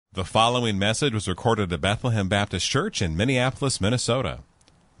The following message was recorded at Bethlehem Baptist Church in Minneapolis, Minnesota.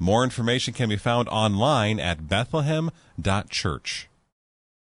 More information can be found online at bethlehem.church.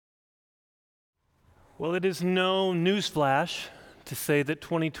 Well, it is no newsflash to say that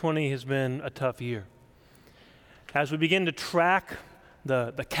 2020 has been a tough year. As we begin to track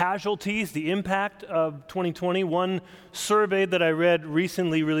the casualties, the impact of 2020, one survey that I read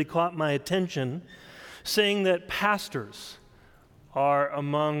recently really caught my attention, saying that pastors are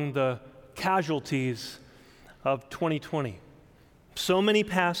among the casualties of 2020. So many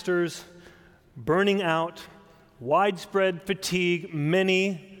pastors burning out, widespread fatigue,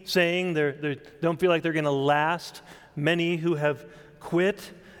 many saying they don't feel like they're going to last, many who have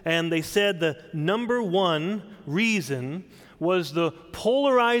quit. And they said the number one reason was the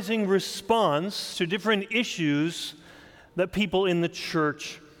polarizing response to different issues that people in the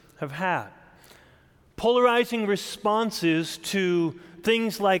church have had. Polarizing responses to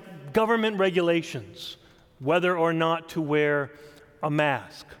things like government regulations, whether or not to wear a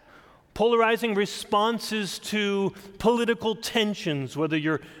mask. Polarizing responses to political tensions, whether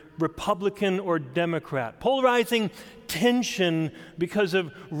you're Republican or Democrat. Polarizing tension because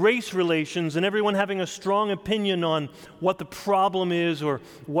of race relations and everyone having a strong opinion on what the problem is or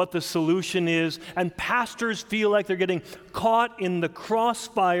what the solution is. And pastors feel like they're getting caught in the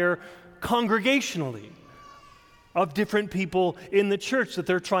crossfire congregationally of different people in the church that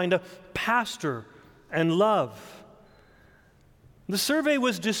they're trying to pastor and love. The survey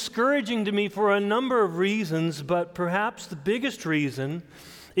was discouraging to me for a number of reasons, but perhaps the biggest reason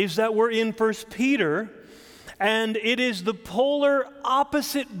is that we're in 1 Peter, and it is the polar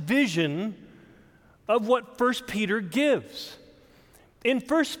opposite vision of what 1 Peter gives. In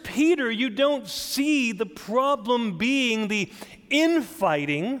 1 Peter, you don't see the problem being the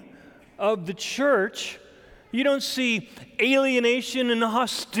infighting of the church. You don't see alienation and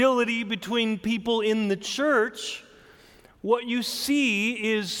hostility between people in the church. What you see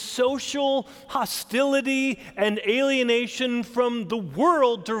is social hostility and alienation from the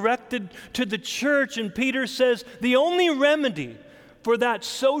world directed to the church. And Peter says the only remedy for that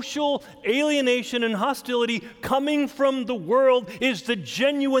social alienation and hostility coming from the world is the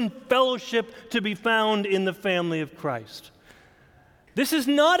genuine fellowship to be found in the family of Christ. This is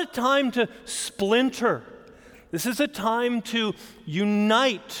not a time to splinter. This is a time to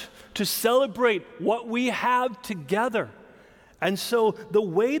unite, to celebrate what we have together. And so the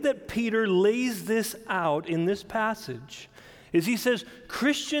way that Peter lays this out in this passage is he says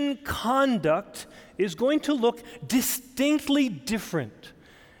Christian conduct is going to look distinctly different.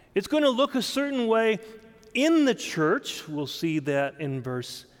 It's going to look a certain way in the church. We'll see that in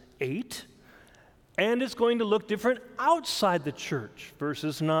verse 8. And it's going to look different outside the church,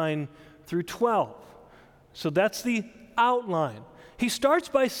 verses 9 through 12. So that's the outline. He starts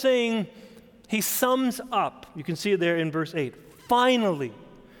by saying, he sums up. You can see it there in verse 8. Finally,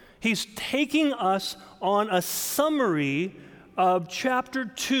 he's taking us on a summary of chapter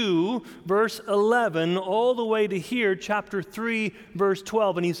 2, verse 11, all the way to here, chapter 3, verse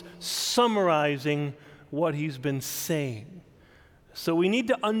 12, and he's summarizing what he's been saying. So we need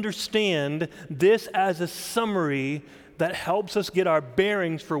to understand this as a summary that helps us get our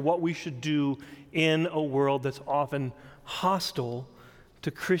bearings for what we should do in a world that's often hostile to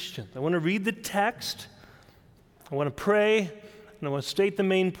Christians. I want to read the text, I want to pray, and I want to state the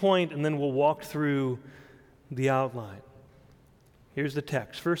main point, and then we'll walk through the outline. Here's the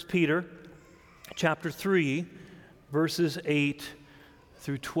text. 1 Peter chapter 3, verses 8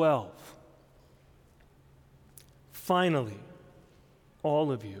 through 12. Finally,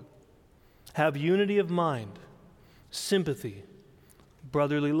 all of you, have unity of mind, sympathy,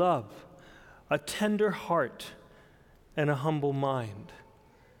 brotherly love, a tender heart, and a humble mind.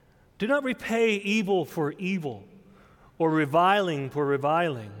 Do not repay evil for evil or reviling for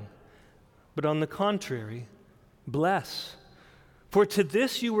reviling, but on the contrary, bless. For to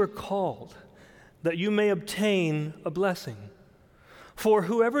this you were called, that you may obtain a blessing. For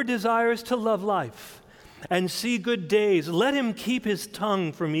whoever desires to love life and see good days, let him keep his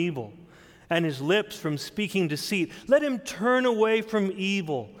tongue from evil and his lips from speaking deceit. Let him turn away from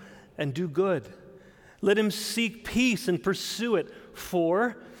evil and do good. Let him seek peace and pursue it,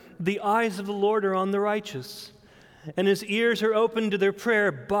 for the eyes of the Lord are on the righteous, and his ears are open to their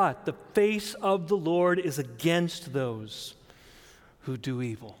prayer, but the face of the Lord is against those who do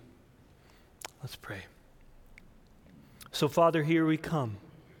evil. Let's pray. So, Father, here we come.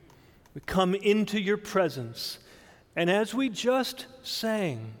 We come into your presence, and as we just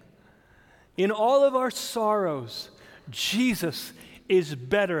sang, in all of our sorrows, Jesus is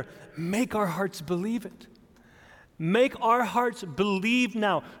better. Make our hearts believe it. Make our hearts believe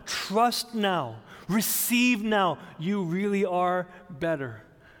now, trust now, receive now. You really are better.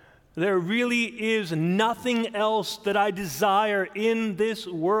 There really is nothing else that I desire in this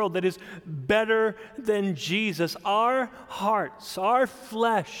world that is better than Jesus. Our hearts, our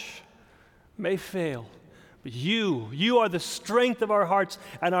flesh may fail, but you are the strength of our hearts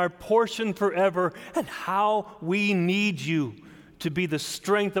and our portion forever. And how we need you to be the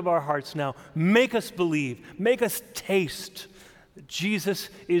strength of our hearts now. Make us believe, make us taste that Jesus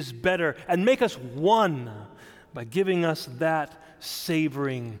is better, and make us one by giving us that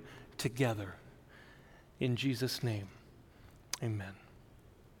savoring together. In Jesus' name, amen.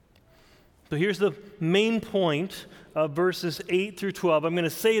 So here's the main point of verses 8 through 12. I'm going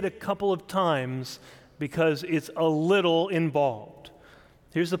to say it a couple of times because it's a little involved.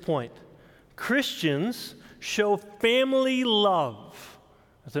 Here's the point. Christians show family love.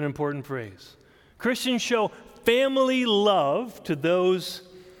 That's an important phrase. Christians show family love to those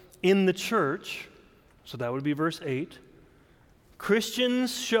in the church. So that would be verse 8.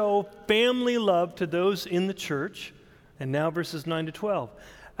 Christians show family love to those in the church. And now verses 9 to 12.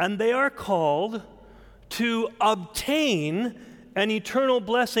 And they are called to obtain an eternal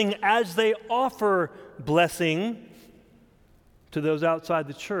blessing as they offer blessing to those outside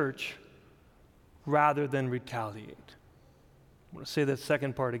the church rather than retaliate. I want to say that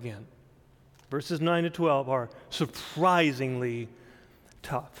second part again. Verses 9 to 12 are surprisingly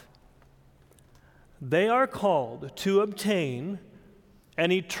tough. They are called to obtain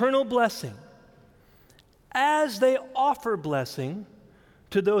an eternal blessing as they offer blessing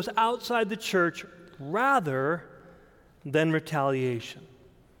to those outside the church rather than retaliation.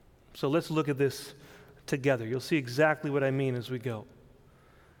 So let's look at this together. You'll see exactly what I mean as we go.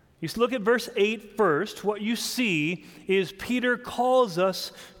 You look at verse 8 first. What you see is Peter calls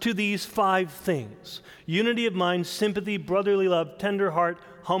us to these 5 things: unity of mind, sympathy, brotherly love, tender heart,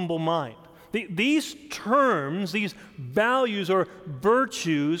 humble mind. These terms, these values or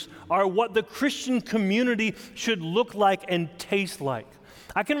virtues are what the Christian community should look like and taste like.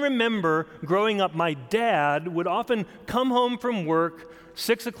 I can remember growing up, my dad would often come home from work,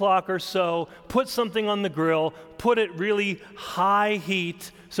 6 o'clock or so, put something on the grill, put it really high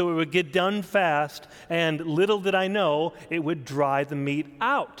heat so it would get done fast, and little did I know, it would dry the meat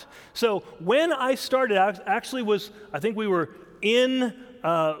out. So when I started, I think we were in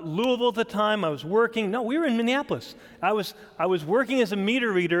Louisville at the time. I was working. No, we were in Minneapolis. I was working as a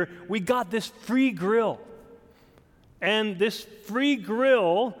meter reader. We got this free grill. And this free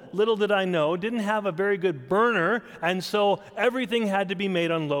grill, little did I know, didn't have a very good burner, and so everything had to be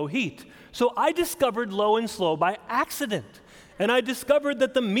made on low heat. So I discovered low and slow by accident. And I discovered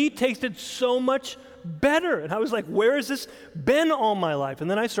that the meat tasted so much better. And I was like, where has this been all my life?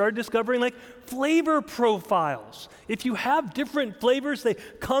 And then I started discovering like flavor profiles. If you have different flavors, they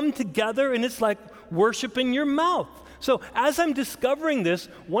come together and it's like worship in your mouth. So as I'm discovering this,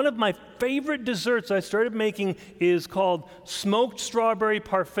 one of my favorite desserts I started making is called smoked strawberry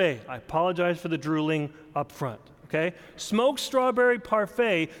parfait. I apologize for the drooling up front. Okay? Smoked strawberry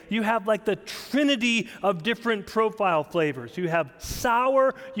parfait, you have like the trinity of different profile flavors. You have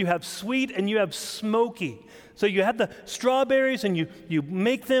sour, you have sweet, and you have smoky. So you have the strawberries and you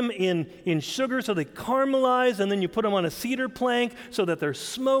make them in sugar so they caramelize, and then you put them on a cedar plank so that they're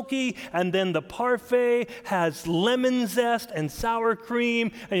smoky, and then the parfait has lemon zest and sour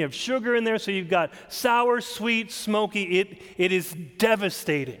cream, and you have sugar in there, so you've got sour, sweet, smoky. It is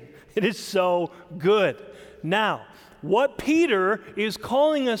devastating. It is so good. Now, what Peter is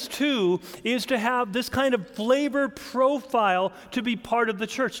calling us to is to have this kind of flavor profile to be part of the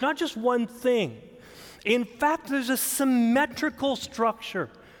church, not just one thing. In fact, there's a symmetrical structure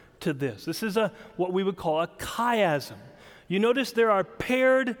to this. This is what we would call a chiasm. You notice there are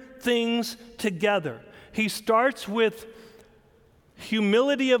paired things together. He starts with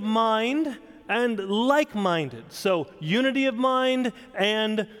humility of mind and like-minded. So unity of mind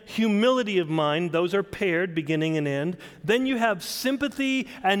and humility of mind, those are paired, beginning and end. Then you have sympathy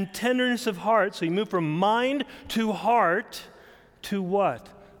and tenderness of heart. So you move from mind to heart to what?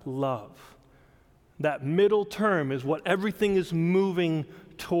 Love. That middle term is what everything is moving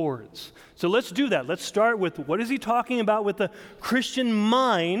towards. So let's do that. Let's start with what is he talking about with the Christian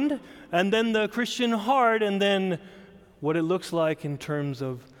mind, and then the Christian heart, and then what it looks like in terms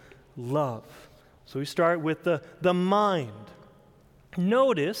of love. So we start with the mind.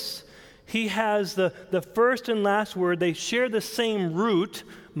 Notice he has the first and last word. They share the same root,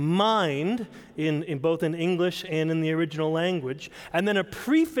 mind, in both in English and in the original language. And then a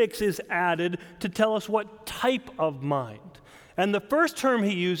prefix is added to tell us what type of mind. And the first term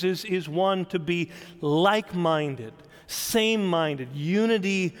he uses is one to be like-minded, same-minded,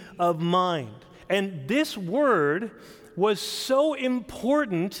 unity of mind. And this word was so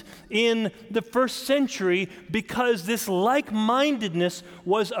important in the first century because this like-mindedness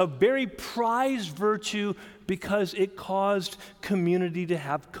was a very prized virtue because it caused community to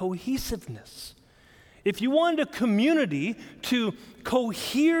have cohesiveness. If you wanted a community to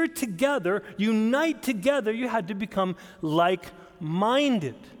cohere together, unite together, you had to become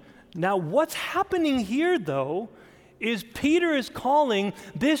like-minded. Now, what's happening here, though, is Peter is calling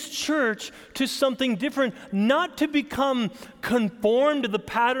this church to something different, not to become conformed to the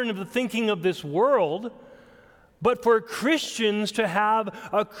pattern of the thinking of this world, but for Christians to have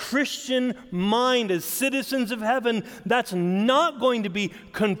a Christian mind as citizens of heaven that's not going to be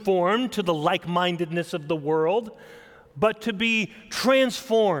conformed to the like-mindedness of the world, but to be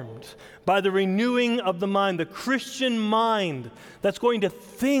transformed by the renewing of the mind, the Christian mind that's going to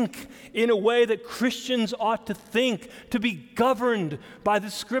think in a way that Christians ought to think, to be governed by the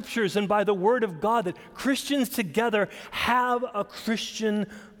Scriptures and by the Word of God, that Christians together have a Christian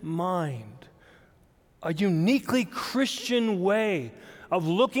mind, a uniquely Christian way of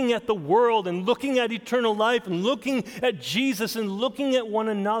looking at the world and looking at eternal life and looking at Jesus and looking at one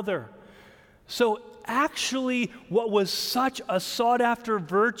another. So actually, what was such a sought-after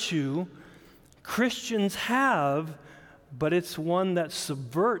virtue, Christians have, but it's one that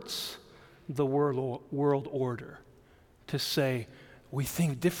subverts the world order. To say, we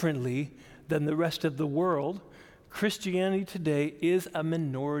think differently than the rest of the world. Christianity today is a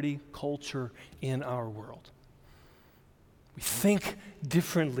minority culture in our world. We think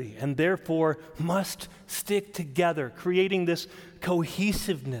differently and therefore must stick together, creating this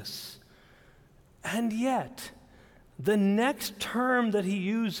cohesiveness. And yet, the next term that he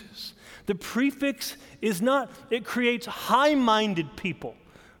uses, the prefix is not, it creates high-minded people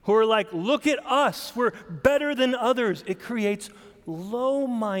who are like, look at us, we're better than others. It creates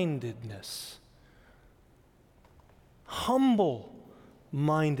low-mindedness,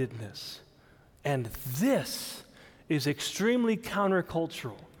 humble-mindedness. And this is extremely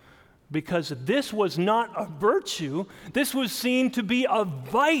countercultural because this was not a virtue, this was seen to be a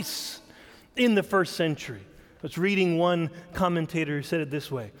vice in the first century. I was reading one commentator who said it this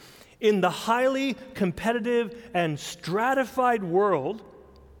way: in the highly competitive and stratified world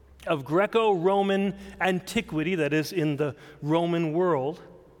of Greco-Roman antiquity, that is, in the Roman world,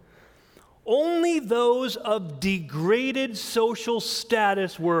 only those of degraded social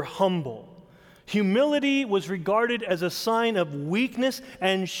status were humble. Humility was regarded as a sign of weakness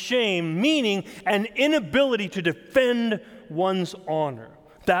and shame, meaning an inability to defend one's honor.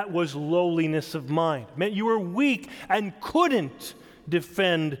 That was lowliness of mind. It meant you were weak and couldn't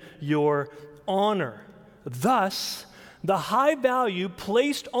defend your honor. Thus, the high value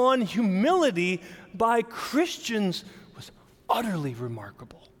placed on humility by Christians was utterly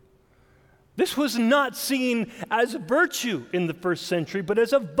remarkable. This was not seen as a virtue in the first century, but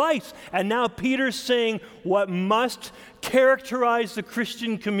as a vice. And now Peter's saying what must characterize the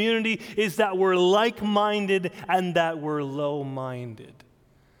Christian community is that we're like-minded and that we're low-minded.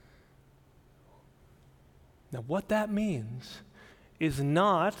 Now, what that means is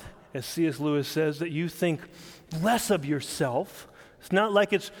not, as C.S. Lewis says, that you think less of yourself. It's not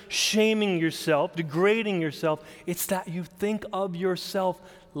like it's shaming yourself, degrading yourself. It's that you think of yourself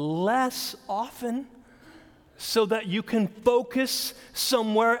less often so that you can focus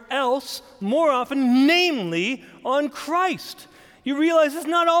somewhere else more often, namely on Christ. You realize it's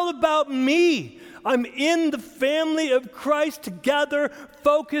not all about me. I'm in the family of Christ together,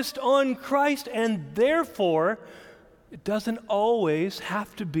 focused on Christ, and therefore, it doesn't always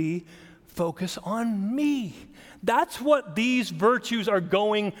have to be focused on me. That's what these virtues are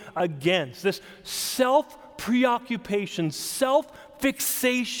going against, this self-preoccupation,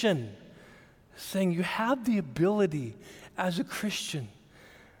 self-fixation, saying you have the ability as a Christian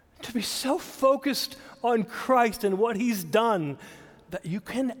to be so focused on Christ and what He's done that you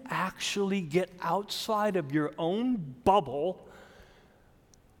can actually get outside of your own bubble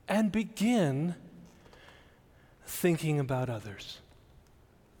and begin thinking about others.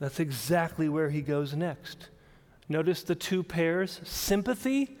 That's exactly where he goes next. Notice the two pairs,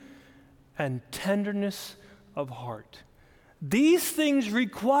 sympathy and tenderness of heart. These things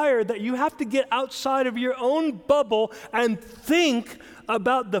require that you have to get outside of your own bubble and think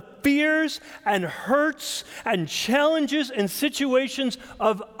about the fears and hurts and challenges and situations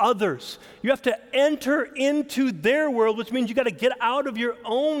of others. You have to enter into their world, which means you got to get out of your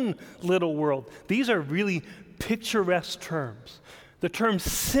own little world. These are really picturesque terms. The term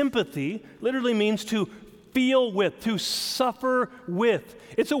sympathy literally means to feel with, to suffer with.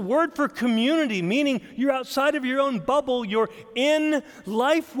 It's a word for community, meaning you're outside of your own bubble, you're in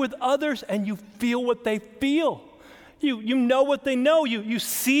life with others, and you feel what they feel. You know what they know. You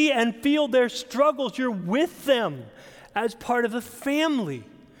see and feel their struggles. You're with them as part of the family.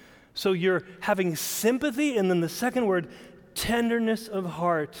 So you're having sympathy, and then the second word, tenderness of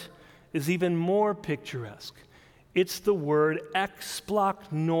heart, is even more picturesque. It's the word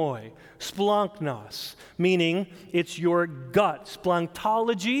eksplaknoi, splanknos, meaning it's your gut.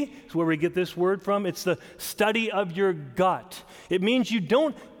 Splantology is where we get this word from. It's the study of your gut. It means you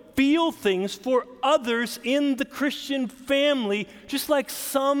don't feel things for others in the Christian family just like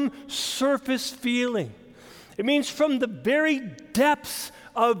some surface feeling. It means from the very depths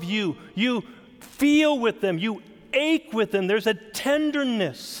of you, you feel with them, you ache with them. There's a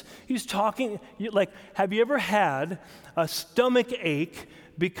tenderness. He's talking, like, have you ever had a stomach ache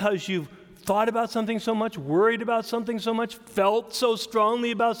because you've thought about something so much, worried about something so much, felt so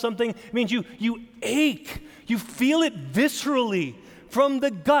strongly about something? It means you ache. You feel it viscerally from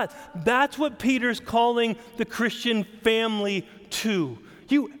the gut. That's what Peter's calling the Christian family to.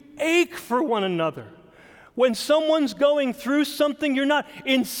 You ache for one another. When someone's going through something, you're not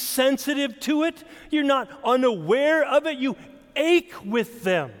insensitive to it. You're not unaware of it. You ache with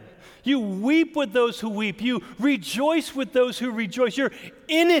them. You weep with those who weep. You rejoice with those who rejoice. You're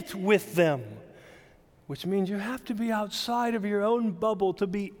in it with them, which means you have to be outside of your own bubble to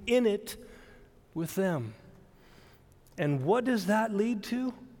be in it with them. And what does that lead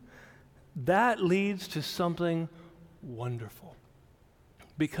to? That leads to something wonderful.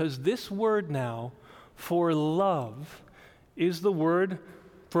 Because this word now for love is the word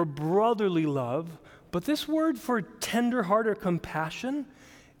for brotherly love, but this word for tender heart or compassion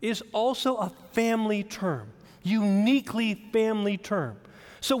is also a family term, uniquely family term.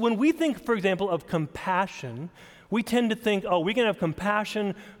 So when we think, for example, of compassion, we tend to think, oh, we can have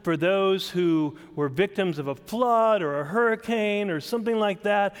compassion for those who were victims of a flood or a hurricane or something like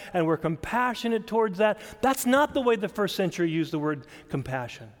that, and we're compassionate towards that. That's not the way the first century used the word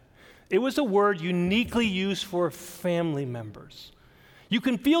compassion. It was a word uniquely used for family members. You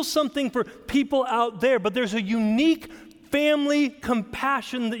can feel something for people out there, but there's a unique family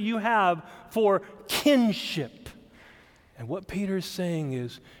compassion that you have for kinship. And what Peter's saying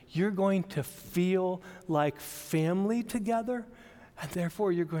is, you're going to feel like family together, and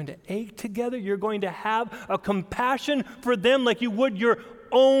therefore you're going to ache together. You're going to have a compassion for them like you would your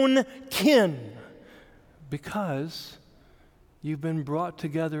own kin, because you've been brought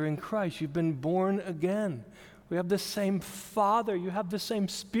together in Christ. You've been born again. We have the same Father. You have the same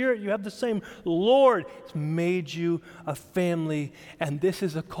Spirit. You have the same Lord. It's made you a family, and this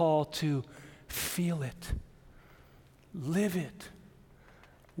is a call to feel it, live it,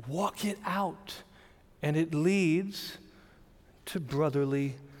 walk it out, and it leads to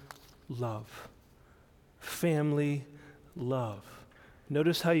brotherly love, family love.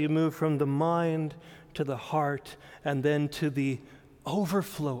 Notice how you move from the mind to the heart and then to the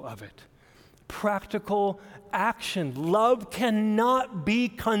overflow of it. Practical action. Love cannot be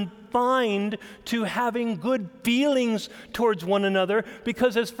confined to having good feelings towards one another,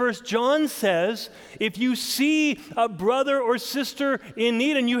 because as 1 John says, if you see a brother or sister in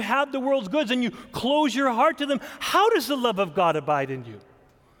need and you have the world's goods and you close your heart to them, how does the love of God abide in you?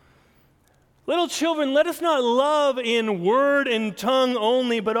 Little children, let us not love in word and tongue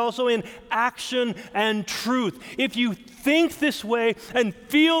only, but also in action and truth. If you think this way and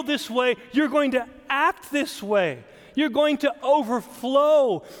feel this way, you're going to act this way. You're going to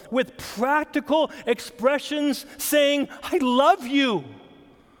overflow with practical expressions saying, I love you.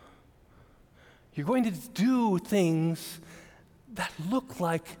 You're going to do things that look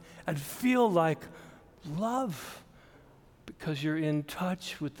like and feel like love, because you're in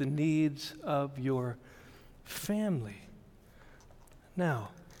touch with the needs of your family. Now,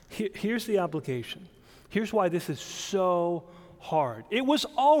 here's the application. Here's why this is so hard. It was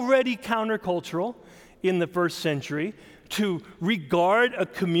already countercultural in the first century to regard a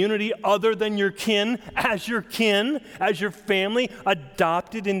community other than your kin, as your family,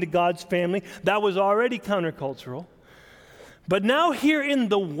 adopted into God's family. That was already countercultural. But now here in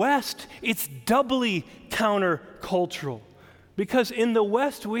the West, it's doubly countercultural. Because in the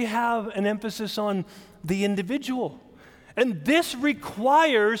West, we have an emphasis on the individual. And this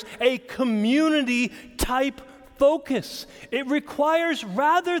requires a community-type focus. It requires,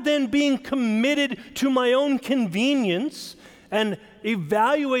 rather than being committed to my own convenience and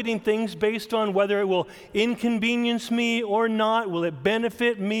evaluating things based on whether it will inconvenience me or not, will it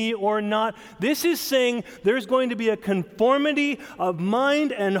benefit me or not, this is saying there's going to be a conformity of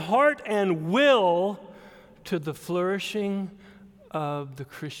mind and heart and will to the flourishing of the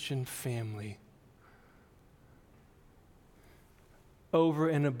Christian family over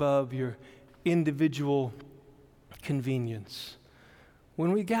and above your individual convenience.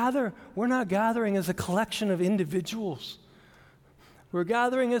 When we gather, we're not gathering as a collection of individuals. We're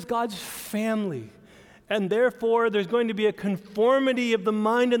gathering as God's family. And therefore, there's going to be a conformity of the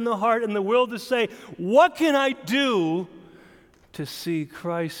mind and the heart and the will to say, what can I do to see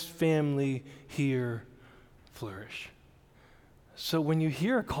Christ's family here flourish? So when you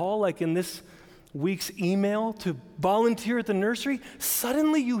hear a call like in this week's email to volunteer at the nursery,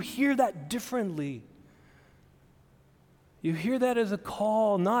 suddenly you hear that differently. You hear that as a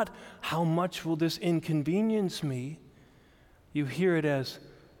call, not how much will this inconvenience me? You hear it as,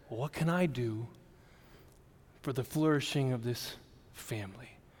 what can I do for the flourishing of this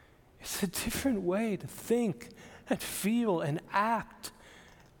family? It's a different way to think and feel and act,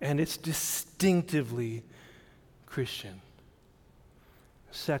 and it's distinctively Christian.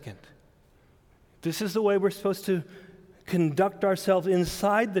 Second, this is the way we're supposed to conduct ourselves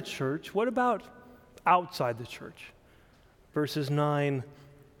inside the church. What about outside the church? Verses 9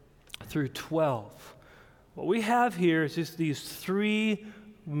 through 12. What we have here is just these three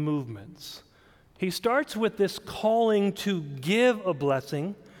movements. He starts with this calling to give a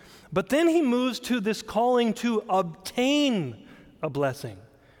blessing, but then he moves to this calling to obtain a blessing.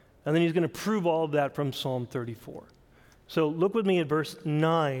 And then he's going to prove all of that from Psalm 34. So look with me at verse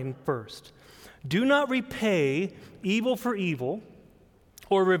 9 first. Do not repay evil for evil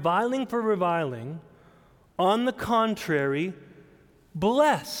or reviling for reviling. On the contrary,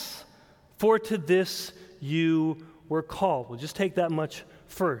 bless, for to this you were called. We'll just take that much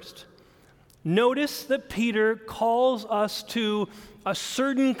first. Notice that Peter calls us to a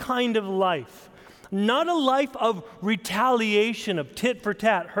certain kind of life, not a life of retaliation, of tit for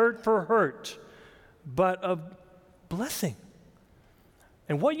tat, hurt for hurt, but of blessing.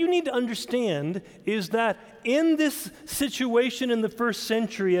 And what you need to understand is that in this situation in the first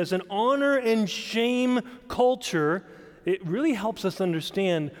century, as an honor and shame culture, it really helps us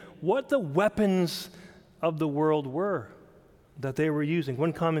understand what the weapons of the world were that they were using.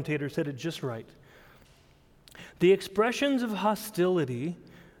 One commentator said it just right. The expressions of hostility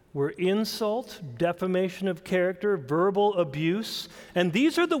were insult, defamation of character, verbal abuse, and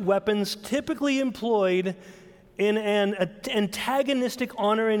these are the weapons typically employed in an antagonistic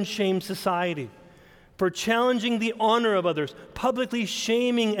honor and shame society for challenging the honor of others, publicly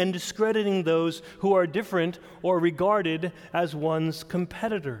shaming and discrediting those who are different or regarded as one's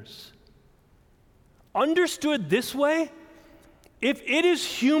competitors. Understood this way, if it is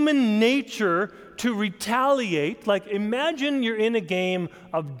human nature to retaliate, like imagine you're in a game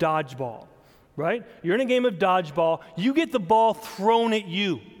of dodgeball, right? You're in a game of dodgeball, you get the ball thrown at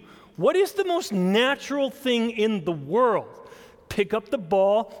you. What is the most natural thing in the world? Pick up the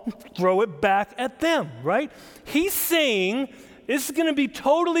ball, throw it back at them, right? He's saying this is going to be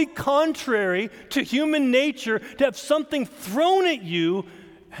totally contrary to human nature to have something thrown at you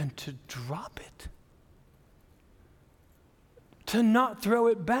and to drop it. To not throw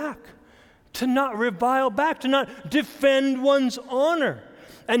it back, to not revile back, to not defend one's honor.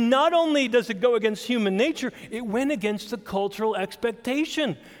 And not only does it go against human nature, it went against the cultural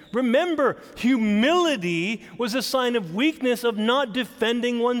expectation. Remember, humility was a sign of weakness, of not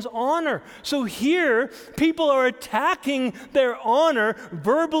defending one's honor. So here, people are attacking their honor,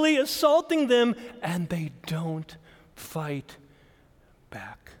 verbally assaulting them, and they don't fight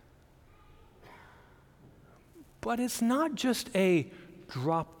back. But it's not just a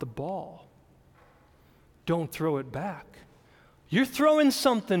drop the ball, don't throw it back. You're throwing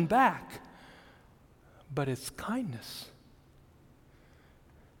something back, but it's kindness.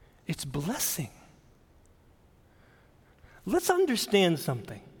 It's blessing. Let's understand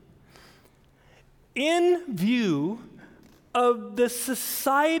something. In view of the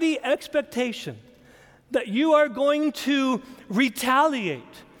society expectation that you are going to retaliate,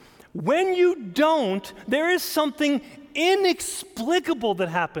 when you don't, there is something inexplicable that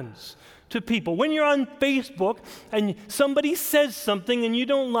happens to people. When you're on Facebook and somebody says something and you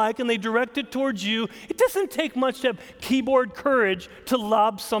don't like and they direct it towards you, it doesn't take much to have keyboard courage to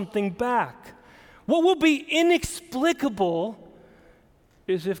lob something back. What will be inexplicable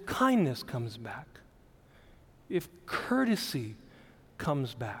is if kindness comes back, if courtesy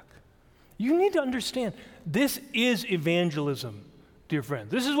comes back. You need to understand, this is evangelism, dear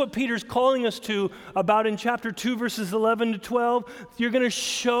friends. This is what Peter's calling us to about in chapter 2, verses 11 to 12. You're going to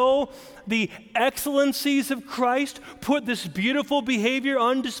show the excellencies of Christ, put this beautiful behavior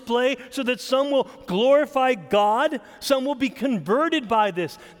on display so that some will glorify God, some will be converted by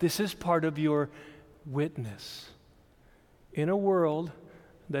this. This is part of your witness in a world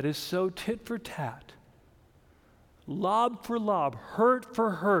that is so tit for tat, lob for lob, hurt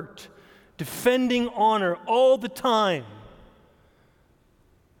for hurt, defending honor all the time,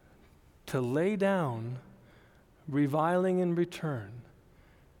 to lay down reviling in return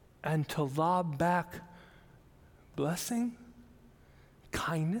and to lob back blessing,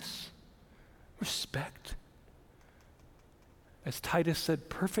 kindness, respect. As Titus said,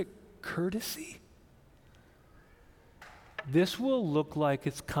 perfect courtesy. This will look like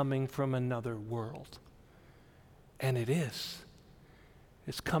it's coming from another world. And it is.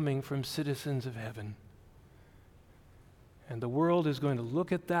 It's coming from citizens of heaven. And the world is going to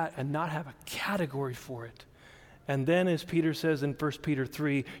look at that and not have a category for it. And then, as Peter says in 1 Peter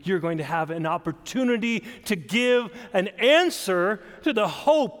 3, you're going to have an opportunity to give an answer to the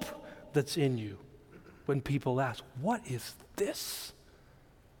hope that's in you. When people ask, what is this?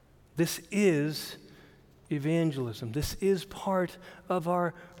 This is evangelism. This is part of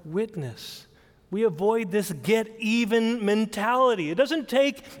our witness. We avoid this get even mentality. It doesn't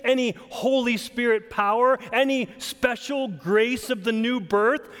take any Holy Spirit power, any special grace of the new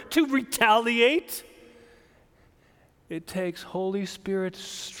birth to retaliate. It takes Holy Spirit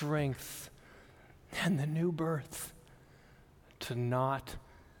strength and the new birth to not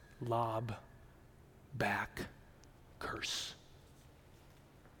lob back curse,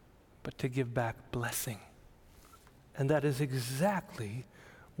 but to give back blessing. And that is exactly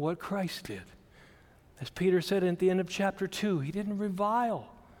what Christ did. As Peter said at the end of chapter 2, he didn't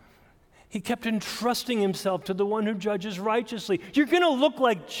revile. He kept entrusting himself to the one who judges righteously. You're going to look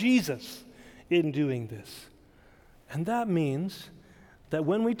like Jesus in doing this. And that means that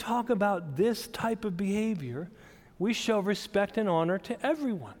when we talk about this type of behavior, we show respect and honor to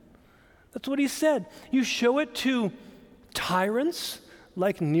everyone. That's what he said. You show it to tyrants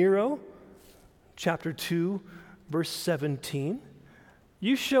like Nero, chapter 2, verse 17.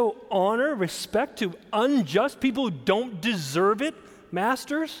 You show honor, respect to unjust people who don't deserve it,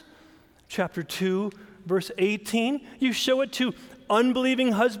 masters, chapter 2, verse 18. You show it to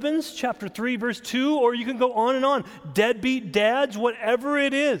unbelieving husbands, chapter 3, verse 2, or you can go on and on. Deadbeat dads, whatever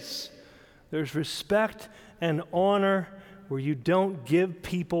it is. There's respect and honor where you don't give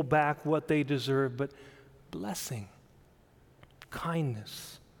people back what they deserve, but blessing,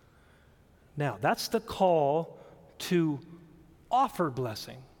 kindness. Now, that's the call to offer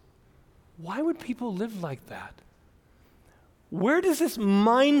blessing. Why would people live like that? Where does this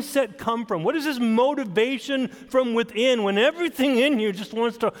mindset come from? What is this motivation from within when everything in you just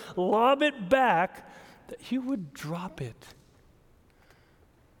wants to lob it back, that you would drop it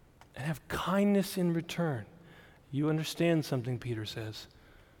and have kindness in return? You understand something, Peter says.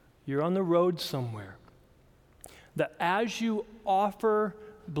 You're on the road somewhere. That as you offer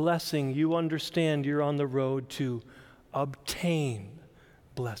blessing, you understand you're on the road to obtain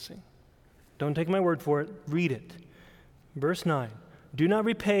blessing. Don't take my word for it. Read it. Verse 9, do not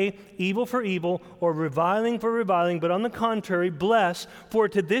repay evil for evil or reviling for reviling, but on the contrary, bless, for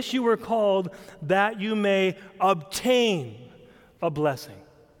to this you were called, that you may obtain a blessing.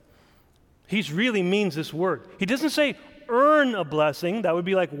 He really means this word. He doesn't say earn a blessing. That would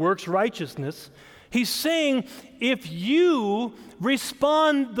be like works righteousness. He's saying if you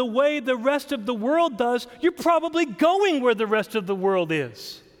respond the way the rest of the world does, you're probably going where the rest of the world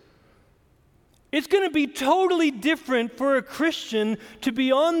is. It's going to be totally different for a Christian to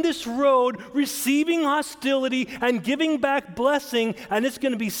be on this road receiving hostility and giving back blessing, and it's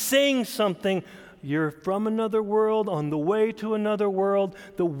going to be saying something. You're from another world, on the way to another world.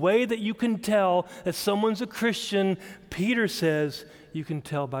 The way that you can tell that someone's a Christian, Peter says, you can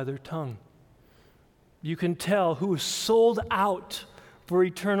tell by their tongue. You can tell who is sold out for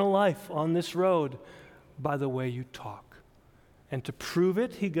eternal life on this road by the way you talk. And to prove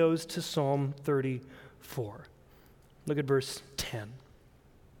it, he goes to Psalm 34. Look at verse 10.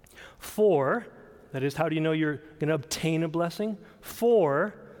 For, that is, how do you know you're going to obtain a blessing?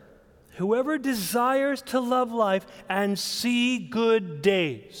 For whoever desires to love life and see good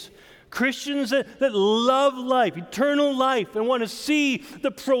days. Christians that love life, eternal life, and want to see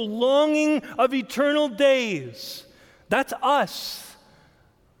the prolonging of eternal days. That's us.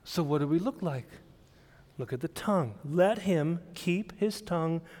 So what do we look like? Look at the tongue. Let him keep his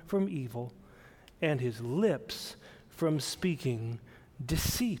tongue from evil and his lips from speaking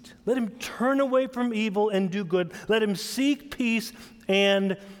deceit. Let him turn away from evil and do good. Let him seek peace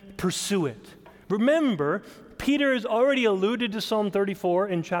and pursue it. Remember, Peter has already alluded to Psalm 34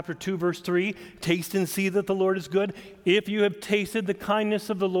 in chapter 2, verse 3. Taste and see that the Lord is good. If you have tasted the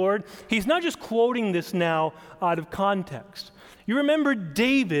kindness of the Lord. He's not just quoting this now out of context. You remember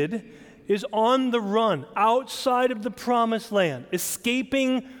David is on the run outside of the promised land,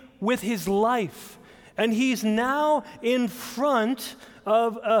 escaping with his life. And he's now in front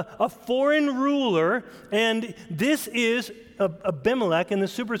of a foreign ruler, and this is Abimelech in the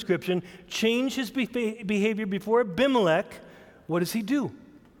superscription. Change his behavior before Abimelech. What does he do?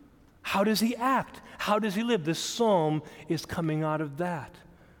 How does he act? How does he live? This psalm is coming out of that.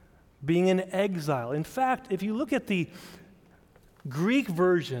 Being in exile. In fact, if you look at the Greek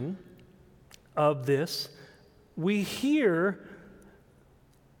version of this, we hear,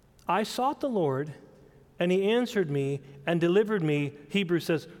 I sought the Lord, and he answered me and delivered me, Hebrew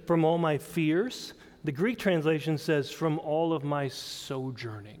says, from all my fears. The Greek translation says, from all of my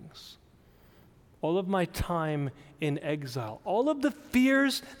sojournings. All of my time in exile. All of the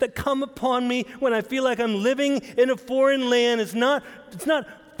fears that come upon me when I feel like I'm living in a foreign land. It's not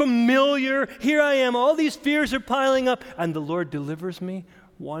familiar. Here I am. All these fears are piling up, and the Lord delivers me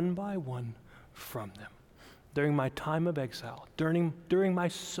one by one from them. During my time of exile, during my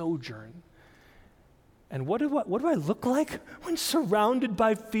sojourn. And what do I look like when surrounded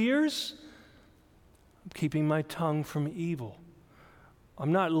by fears? I'm keeping my tongue from evil.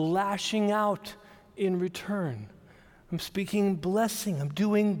 I'm not lashing out in return. I'm speaking blessing. I'm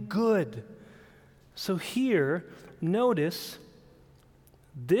doing good. So here, notice,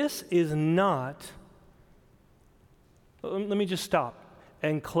 this is not, let me just stop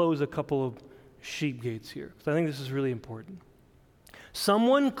and close a couple of sheep gates here, because I think this is really important.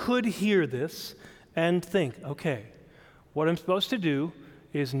 Someone could hear this and think, okay, what I'm supposed to do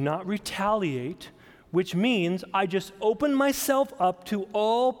is not retaliate, which means I just open myself up to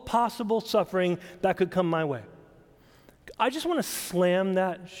all possible suffering that could come my way. I just want to slam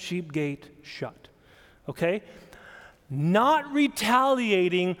that sheep gate shut, okay? Not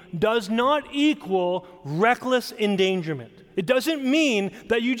retaliating does not equal reckless endangerment. It doesn't mean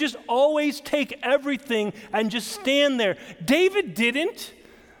that you just always take everything and just stand there. David didn't.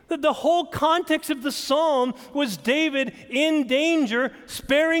 The whole context of the psalm was David in danger,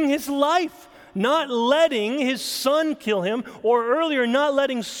 sparing his life, not letting his son kill him, or earlier, not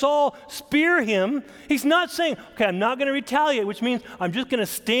letting Saul spear him. He's not saying, okay, I'm not going to retaliate, which means I'm just going to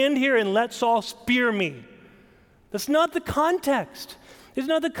stand here and let Saul spear me. That's not the context. It's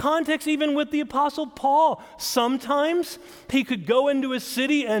not the context even with the Apostle Paul. Sometimes he could go into a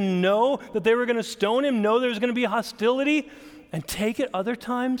city and know that they were going to stone him, know there was going to be hostility, and take it. Other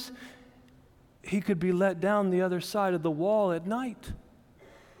times, he could be let down the other side of the wall at night.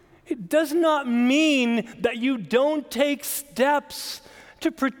 It does not mean that you don't take steps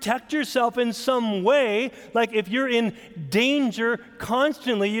to protect yourself in some way. Like if you're in danger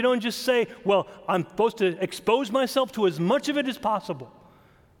constantly, you don't just say, well, I'm supposed to expose myself to as much of it as possible.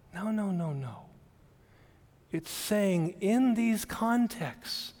 No. It's saying in these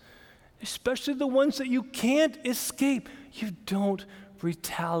contexts, especially the ones that you can't escape, you don't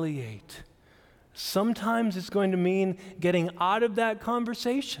retaliate. Sometimes it's going to mean getting out of that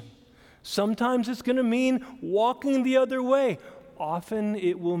conversation. Sometimes it's going to mean walking the other way. Often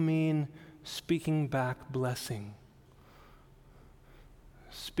it will mean speaking back blessing,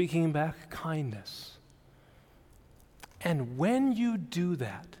 speaking back kindness. And when you do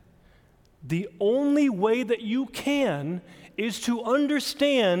that, the only way that you can is to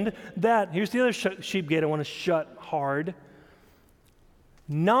understand that, here's the other sheep gate I want to shut hard.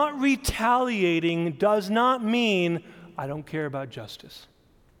 Not retaliating does not mean I don't care about justice.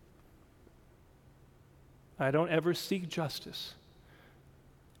 I don't ever seek justice.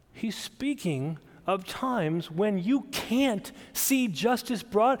 He's speaking of times when you can't see justice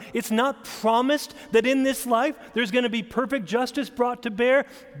brought. It's not promised that in this life there's going to be perfect justice brought to bear,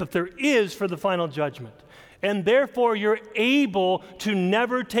 but there is for the final judgment. And therefore you're able to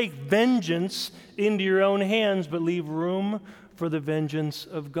never take vengeance into your own hands, but leave room for the vengeance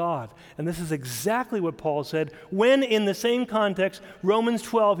of God. And this is exactly what Paul said when in the same context, Romans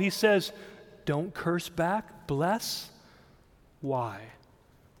 12, he says, don't curse back, bless. Why?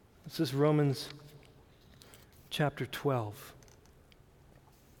 This is Romans chapter 12.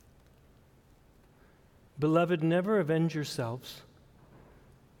 Beloved, never avenge yourselves,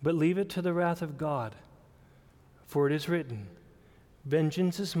 but leave it to the wrath of God. For it is written,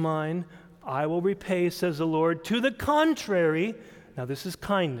 vengeance is mine, I will repay, says the Lord. To the contrary, now this is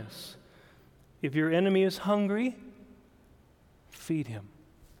kindness. If your enemy is hungry, feed him.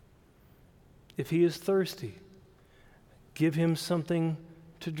 If he is thirsty, give him something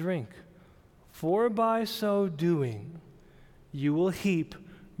to drink. For by so doing, you will heap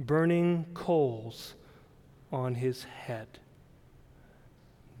burning coals on his head.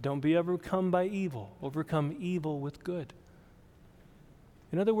 Don't be overcome by evil. Overcome evil with good.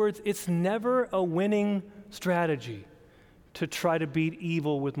 In other words, it's never a winning strategy to try to beat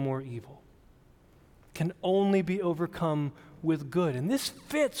evil with more evil. It can only be overcome with good. And this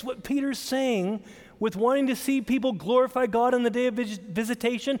fits what Peter's saying with wanting to see people glorify God on the day of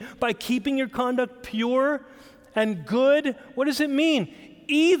visitation by keeping your conduct pure and good. What does it mean?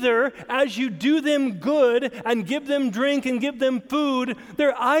 Either as you do them good and give them drink and give them food,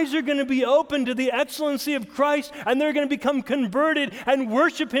 their eyes are going to be open to the excellency of Christ and they're going to become converted and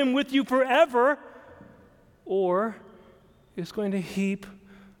worship Him with you forever. Or it's going to heap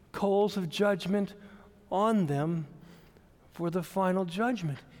coals of judgment on them for the final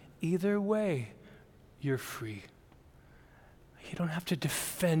judgment. Either way, you're free. You don't have to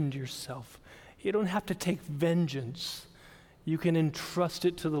defend yourself. You don't have to take vengeance. You can entrust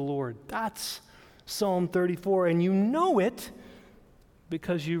it to the Lord. That's Psalm 34, and you know it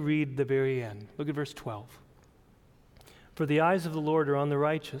because you read the very end. Look at verse 12. For the eyes of the Lord are on the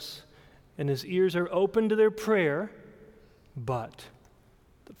righteous, and His ears are open to their prayer, but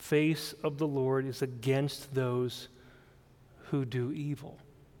the face of the Lord is against those who do evil.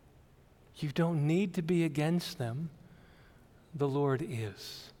 You don't need to be against them. The Lord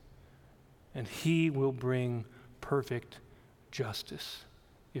is. And He will bring perfect justice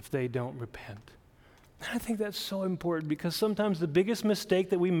if they don't repent. And I think that's so important because sometimes the biggest mistake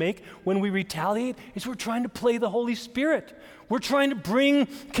that we make when we retaliate is we're trying to play the Holy Spirit. We're trying to bring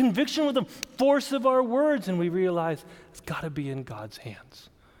conviction with the force of our words, and we realize it's got to be in God's hands.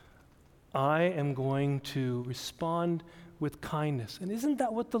 I am going to respond with kindness. And isn't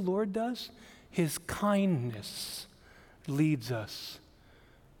that what the Lord does? His kindness leads us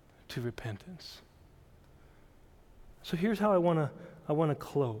to repentance. So here's how I want to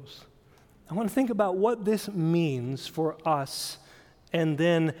close. I want to think about what this means for us and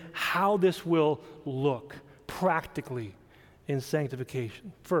then how this will look practically in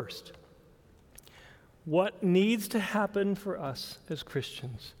sanctification. First, what needs to happen for us as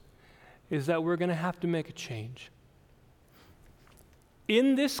Christians is that we're going to have to make a change.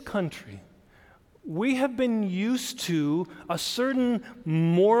 In this country, we have been used to a certain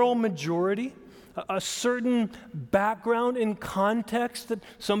moral majority, a certain background in context that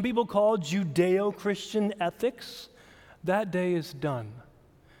some people call Judeo-Christian ethics. That day is done.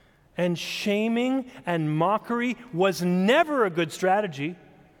 And shaming and mockery was never a good strategy,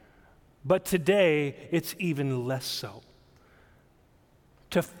 but today it's even less so.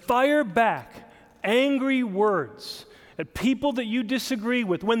 To fire back angry words at people that you disagree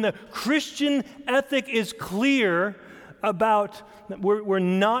with, when the Christian ethic is clear about we're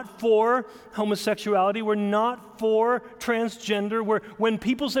not for homosexuality, we're not for transgender, when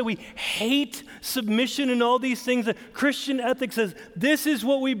people say we hate submission and all these things, the Christian ethic says this is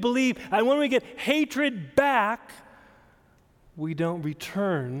what we believe, and when we get hatred back, we don't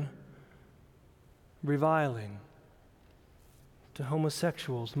return reviling to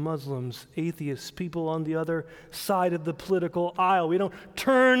homosexuals, Muslims, atheists, people on the other side of the political aisle. We don't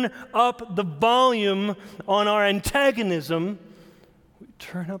turn up the volume on our antagonism. We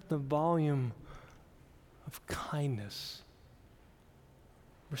turn up the volume of kindness,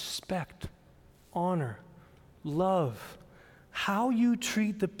 respect, honor, love. How you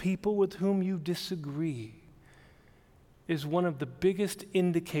treat the people with whom you disagree is one of the biggest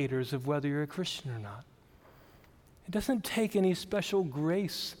indicators of whether you're a Christian or not. It doesn't take any special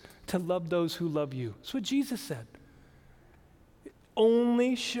grace to love those who love you. That's what Jesus said. It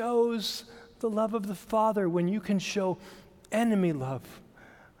only shows the love of the Father when you can show enemy love.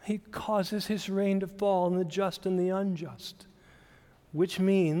 He causes His rain to fall on the just and the unjust, which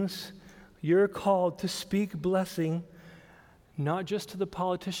means you're called to speak blessing not just to the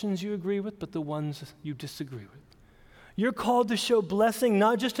politicians you agree with, but the ones you disagree with. You're called to show blessing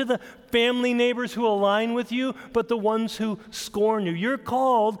not just to the family neighbors who align with you, but the ones who scorn you. You're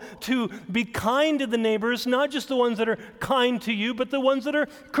called to be kind to the neighbors, not just the ones that are kind to you, but the ones that are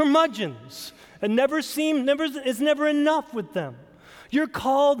curmudgeons and it's never enough with them. You're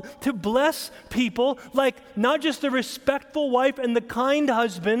called to bless people like not just the respectful wife and the kind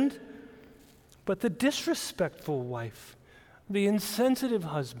husband, but the disrespectful wife, the insensitive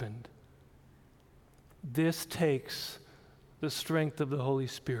husband. This takes the strength of the Holy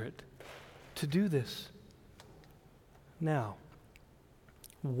Spirit to do this. Now,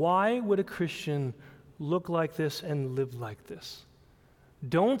 why would a Christian look like this and live like this?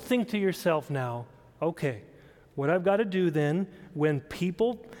 Don't think to yourself now, okay, what I've got to do then when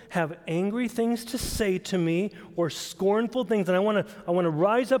people have angry things to say to me or scornful things and I want to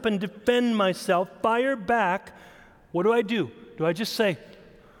rise up and defend myself, fire back, what do? Do I just say,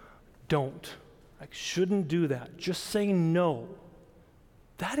 don't? I shouldn't do that. Just say no.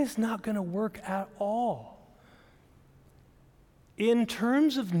 That is not going to work at all. In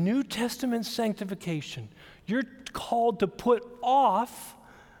terms of New Testament sanctification, you're called to put off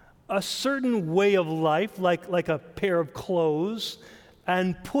a certain way of life, like a pair of clothes,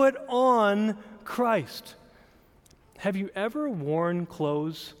 and put on Christ. Have you ever worn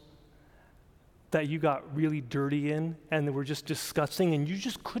clothes that you got really dirty in and they were just disgusting and you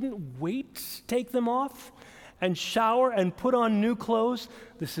just couldn't wait to take them off and shower and put on new clothes?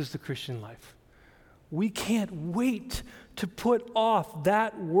 This is the Christian life. We can't wait to put off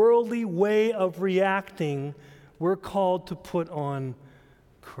that worldly way of reacting. We're called to put on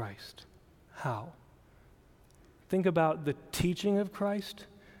Christ. How? Think about the teaching of Christ.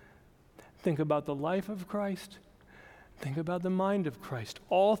 Think about the life of Christ. Think about the mind of Christ.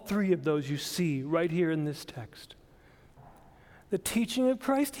 All three of those you see right here in this text. The teaching of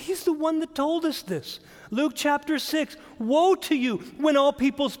Christ, he's the one that told us this. Luke chapter 6, woe to you when all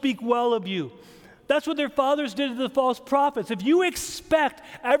people speak well of you. That's what their fathers did to the false prophets. If you expect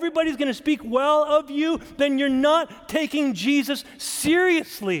everybody's going to speak well of you, then you're not taking Jesus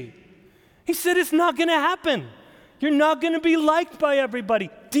seriously. He said it's not going to happen. You're not going to be liked by everybody.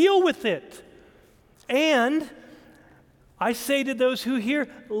 Deal with it. And I say to those who hear,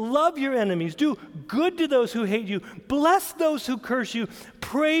 love your enemies. Do good to those who hate you. Bless those who curse you.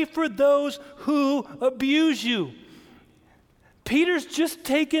 Pray for those who abuse you. Peter's just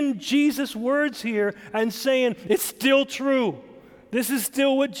taken Jesus' words here and saying, it's still true. This is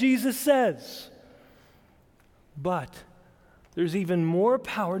still what Jesus says. But there's even more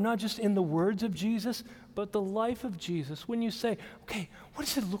power, not just in the words of Jesus, but the life of Jesus. When you say, okay, what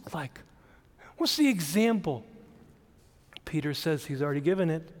does it look like? What's the example? Peter says he's already given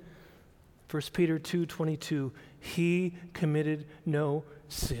it. 1 Peter 2:22, he committed no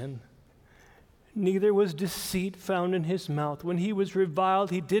sin. Neither was deceit found in his mouth. When he was reviled,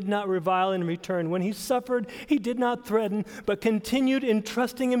 he did not revile in return. When he suffered, he did not threaten, but continued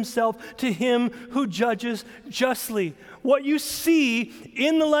entrusting himself to him who judges justly. What you see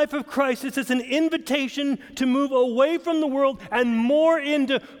in the life of Christ is it's an invitation to move away from the world and more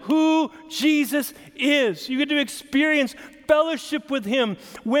into who Jesus is. You get to experience fellowship with him.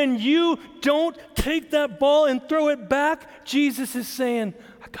 When you don't take that ball and throw it back, Jesus is saying,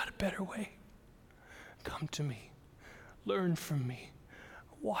 I got a better way. Come to me, learn from me,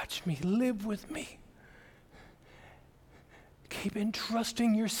 watch me, live with me. Keep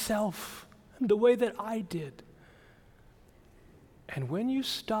entrusting yourself the way that I did. And when you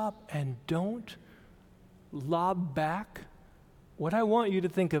stop and don't lob back, what I want you to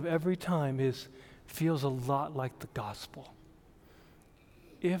think of every time feels a lot like the gospel.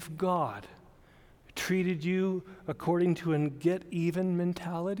 If God treated you according to a get-even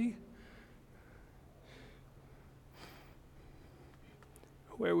mentality,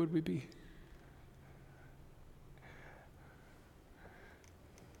 where would we be?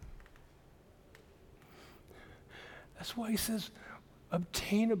 That's why he says,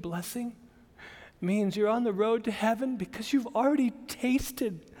 obtain a blessing means you're on the road to heaven because you've already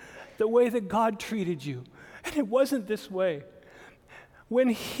tasted the way that God treated you. And it wasn't this way. When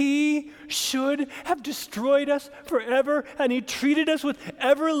he should have destroyed us forever and he treated us with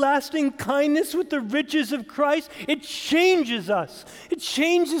everlasting kindness with the riches of Christ, it changes us. It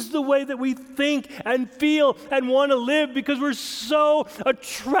changes the way that we think and feel and want to live because we're so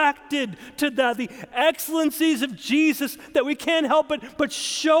attracted to the excellencies of Jesus that we can't help but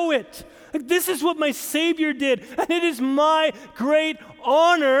show it. Like, this is what my Savior did, and it is my great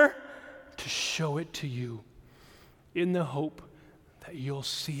honor to show it to you in the hope that you'll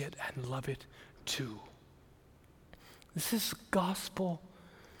see it and love it too. This is gospel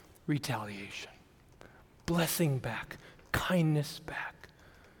retaliation. Blessing back, kindness back.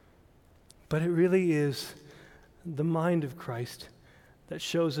 But it really is the mind of Christ that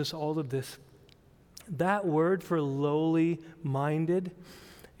shows us all of this. That word for lowly minded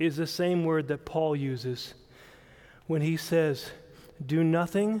is the same word that Paul uses when he says, do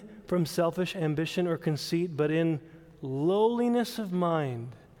nothing from selfish ambition or conceit, but in lowliness of mind,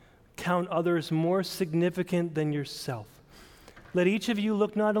 count others more significant than yourself. Let each of you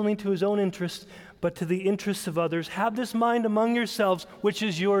look not only to his own interests, but to the interests of others. Have this mind among yourselves, which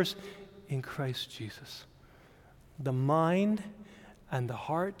is yours in Christ Jesus. The mind and the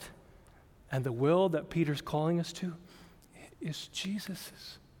heart and the will that Peter's calling us to is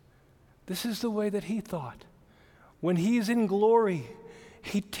Jesus's. This is the way that he thought. When he's in glory,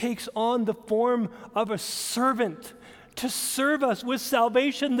 he takes on the form of a servant to serve us with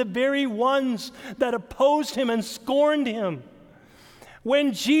salvation, the very ones that opposed him and scorned him.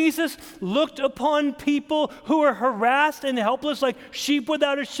 When Jesus looked upon people who were harassed and helpless like sheep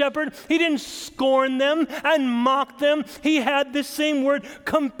without a shepherd, he didn't scorn them and mock them. He had this same word,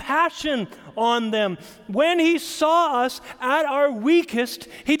 compassion, on them. When he saw us at our weakest,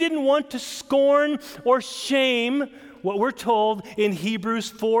 he didn't want to scorn or shame. What we're told in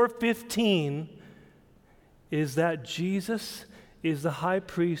Hebrews 4:15 is that Jesus is the high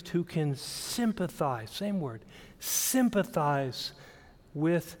priest who can sympathize, same word, sympathize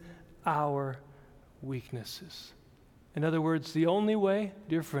with our weaknesses. In other words, the only way,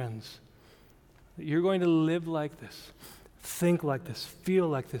 dear friends, that you're going to live like this, think like this, feel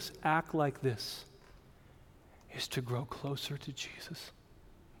like this, act like this, is to grow closer to Jesus.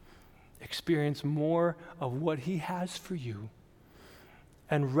 Experience more of what he has for you.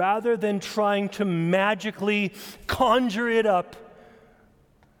 And rather than trying to magically conjure it up,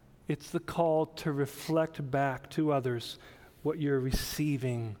 it's the call to reflect back to others what you're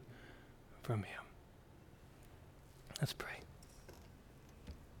receiving from him. Let's pray.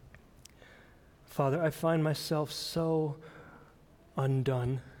 Father, I find myself so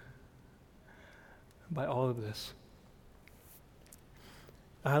undone by all of this.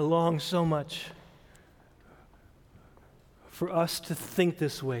 I long so much for us to think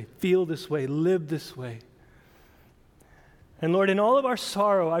this way, feel this way, live this way. And Lord, in all of our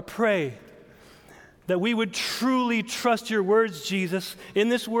sorrow, I pray that we would truly trust your words, Jesus. In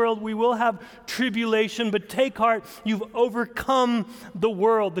this world, we will have tribulation, but take heart, you've overcome the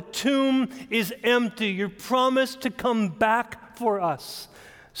world. The tomb is empty. You're promised to come back for us.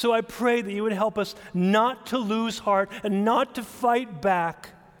 So I pray that you would help us not to lose heart and not to fight back,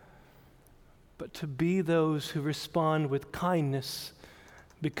 but to be those who respond with kindness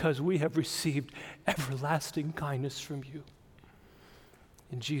because we have received everlasting kindness from you.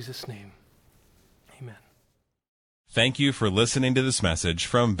 In Jesus' name. Amen. Thank you for listening to this message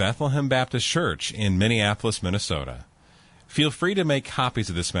from Bethlehem Baptist Church in Minneapolis, Minnesota. Feel free to make copies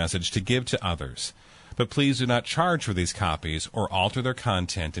of this message to give to others, but please do not charge for these copies or alter their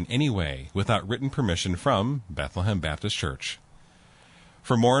content in any way without written permission from Bethlehem Baptist Church.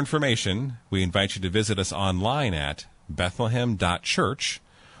 For more information, we invite you to visit us online at bethlehem.church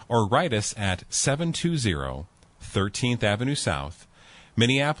or write us at 720 13th Avenue South,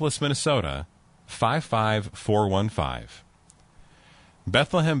 Minneapolis, Minnesota, 55415.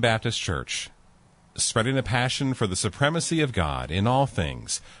 Bethlehem Baptist Church, spreading a passion for the supremacy of God in all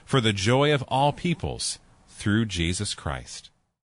things, for the joy of all peoples, through Jesus Christ.